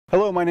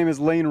Hello, my name is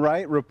Lane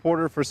Wright,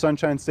 reporter for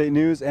Sunshine State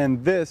News,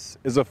 and this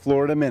is a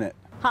Florida Minute.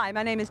 Hi,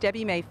 my name is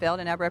Debbie Mayfield,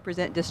 and I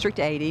represent District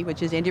 80,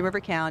 which is Indian River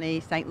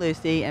County, St.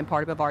 Lucie, and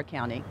part of Brevard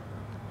County.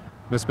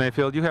 Ms.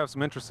 Mayfield, you have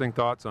some interesting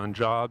thoughts on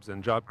jobs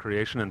and job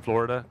creation in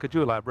Florida. Could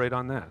you elaborate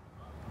on that?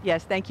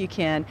 Yes, thank you,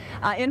 Ken.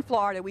 In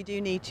Florida, we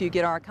do need to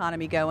get our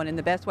economy going, and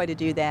the best way to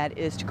do that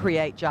is to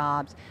create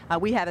jobs.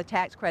 We have a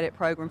tax credit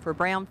program for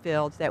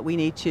brownfields that we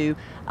need to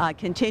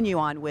continue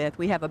on with.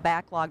 We have a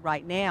backlog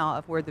right now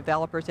of where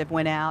developers have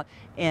went out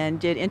and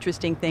did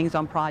interesting things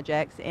on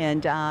projects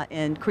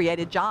and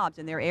created jobs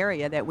in their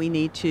area that we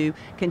need to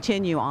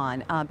continue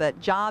on. But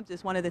jobs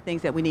is one of the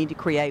things that we need to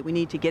create. We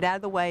need to get out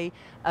of the way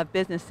of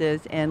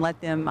businesses and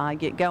let them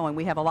get going.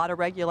 We have a lot of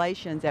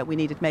regulations that we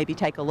need to maybe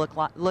take a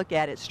look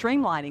at it,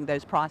 streamlining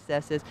those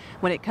processes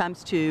when it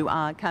comes to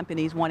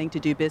companies wanting to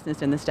do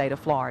business in the state of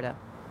Florida.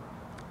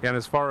 And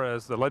as far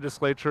as the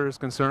legislature is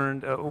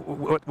concerned,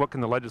 what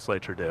can the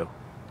legislature do?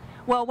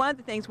 Well, one of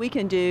the things we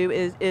can do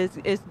is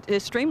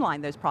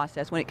streamline those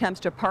processes. When it comes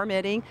to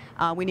permitting,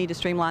 we need to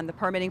streamline the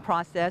permitting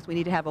process. We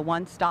need to have a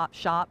one-stop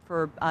shop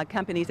for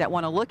companies that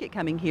want to look at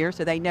coming here,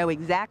 so they know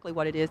exactly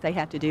what it is they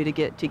have to do to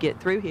get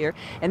through here.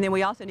 And then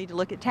we also need to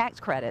look at tax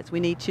credits.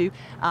 We need to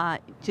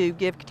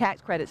give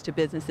tax credits to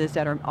businesses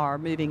that are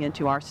moving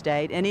into our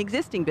state and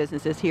existing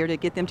businesses here to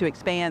get them to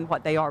expand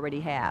what they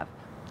already have.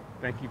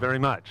 Thank you very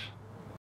much.